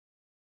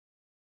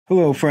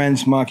Hello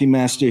friends, Maki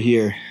Master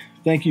here.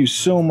 Thank you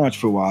so much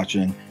for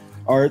watching.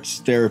 Art's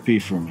therapy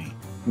for me,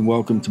 and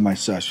welcome to my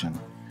session.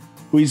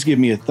 Please give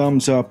me a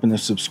thumbs up and a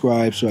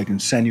subscribe so I can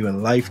send you a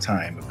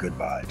lifetime of good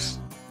vibes.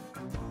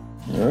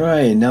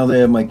 Alright, now that I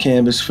have my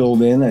canvas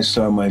filled in, I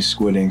start my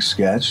squid ink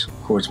sketch.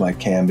 Of course, my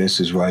canvas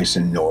is rice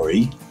and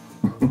nori.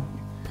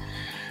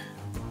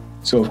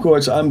 So of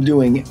course, I'm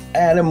doing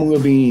Adam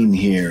Levine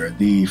here,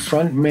 the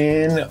front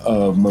man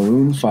of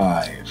Maroon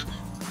 5.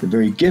 The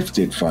very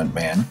gifted front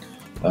man.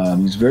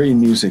 He's very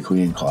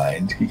musically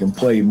inclined. He can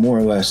play more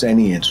or less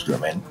any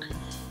instrument.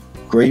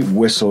 Great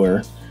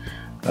whistler.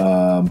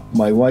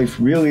 My wife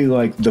really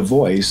liked The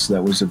Voice.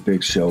 That was a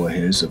big show of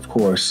his. Of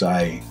course,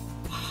 I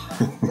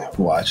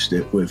watched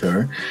it with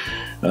her.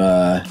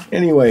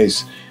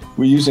 Anyways,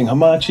 we're using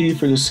hamachi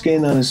for the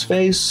skin on his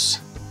face.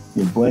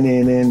 You're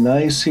blending it in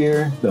nice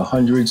here, the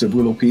hundreds of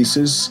little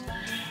pieces.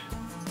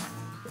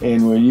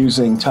 And we're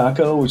using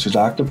taco, which is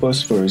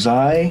octopus, for his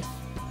eye.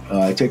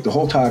 I take the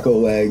whole taco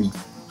leg,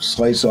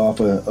 slice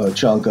off a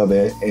chunk of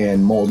it,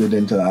 and mold it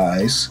into the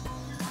eyes.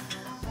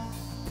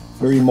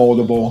 Very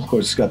moldable. Of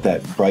course, it's got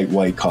that bright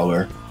white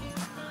color.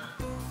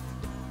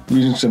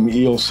 Using some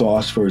eel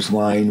sauce for his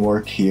line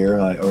work here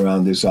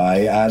around his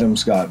eye.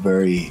 Adam's got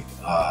very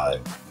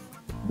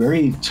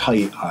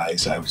tight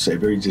eyes, I would say,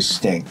 very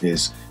distinct.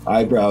 His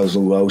eyebrows are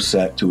low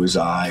set to his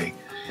eye,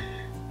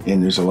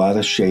 and there's a lot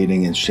of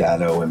shading and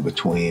shadow in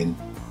between.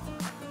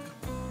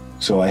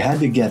 So I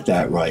had to get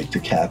that right to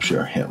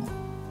capture him.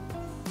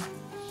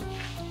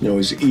 You know,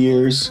 his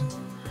ears,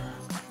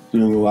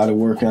 doing a lot of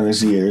work on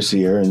his ears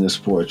here in this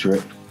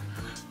portrait.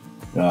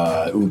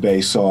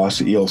 Ube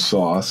sauce, eel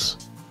sauce.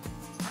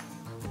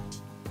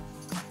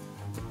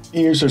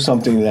 Ears are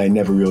something that I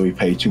never really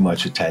pay too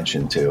much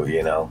attention to,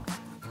 you know.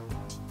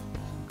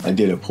 I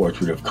did a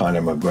portrait of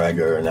Conor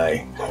McGregor, and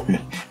I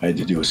had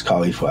to do his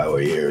cauliflower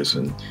ears,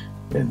 and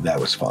that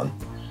was fun.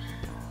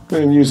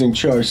 I'm using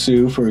char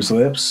siu for his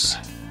lips.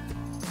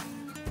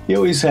 He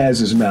always has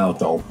his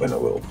mouth open a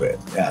little bit,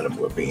 Adam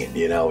Levine,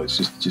 you know, it's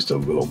just a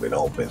little bit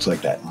open. It's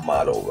like that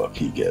model look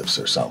he gives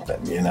or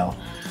something, you know.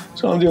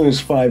 So I'm doing his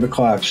 5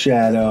 o'clock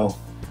shadow.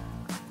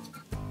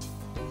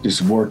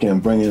 Just working,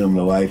 bringing him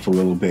to life a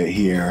little bit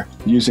here.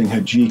 Using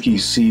hajiki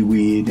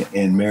seaweed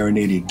and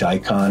marinated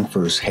daikon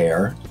for his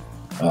hair.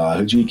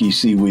 Hajiki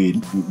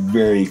seaweed,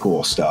 very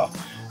cool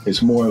stuff.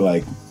 It's more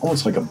like,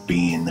 almost like a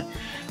bean.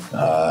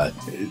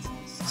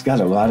 It's got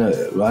a lot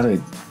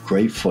of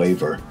great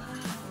flavor.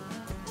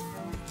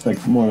 It's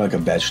like more like a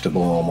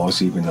vegetable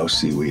almost, even though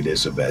seaweed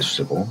is a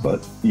vegetable,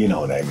 but you know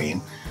what I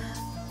mean.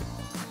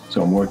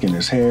 So I'm working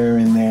his hair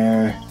in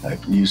there.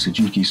 I've used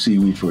hajiki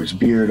seaweed for his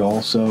beard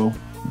also.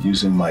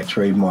 Using my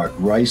trademark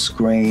rice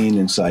grain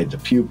inside the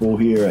pupil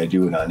here. I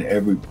do it on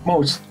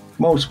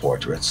most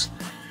portraits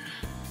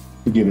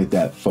to give it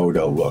that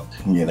photo look,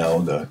 you know,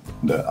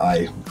 the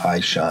eye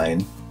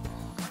shine.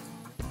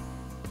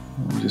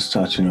 I'm just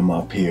touching them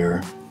up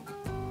here.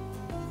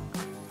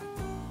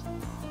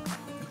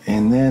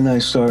 And then I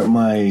start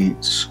my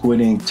squid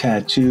ink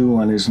tattoo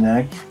on his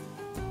neck.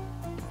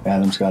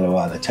 Adam's got a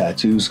lot of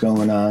tattoos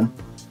going on.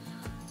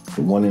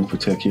 The one in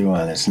particular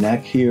on his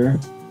neck here.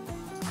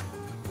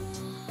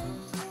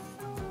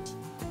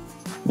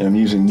 And I'm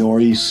using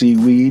nori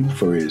seaweed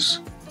for his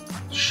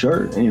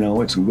shirt. You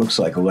know, it looks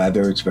like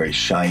leather. It's very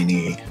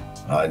shiny.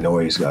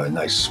 Nori's got a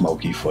nice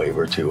smoky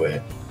flavor to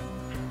it.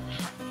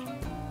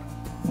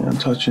 And I'm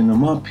touching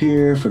them up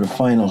here for the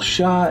final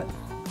shot.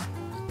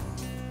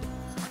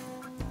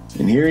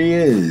 And here he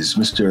is,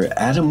 Mr.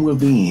 Adam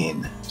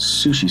Levine,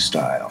 sushi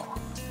style.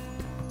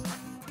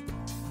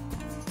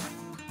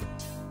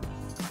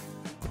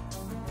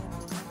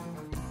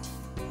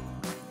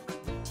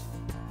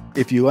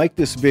 If you like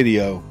this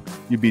video,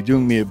 you'd be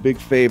doing me a big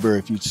favor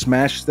if you'd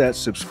smash that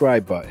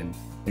subscribe button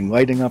and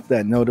lighting up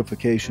that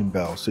notification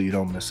bell so you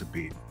don't miss a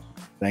beat.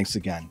 Thanks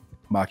again.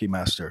 Maki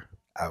Master,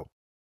 out.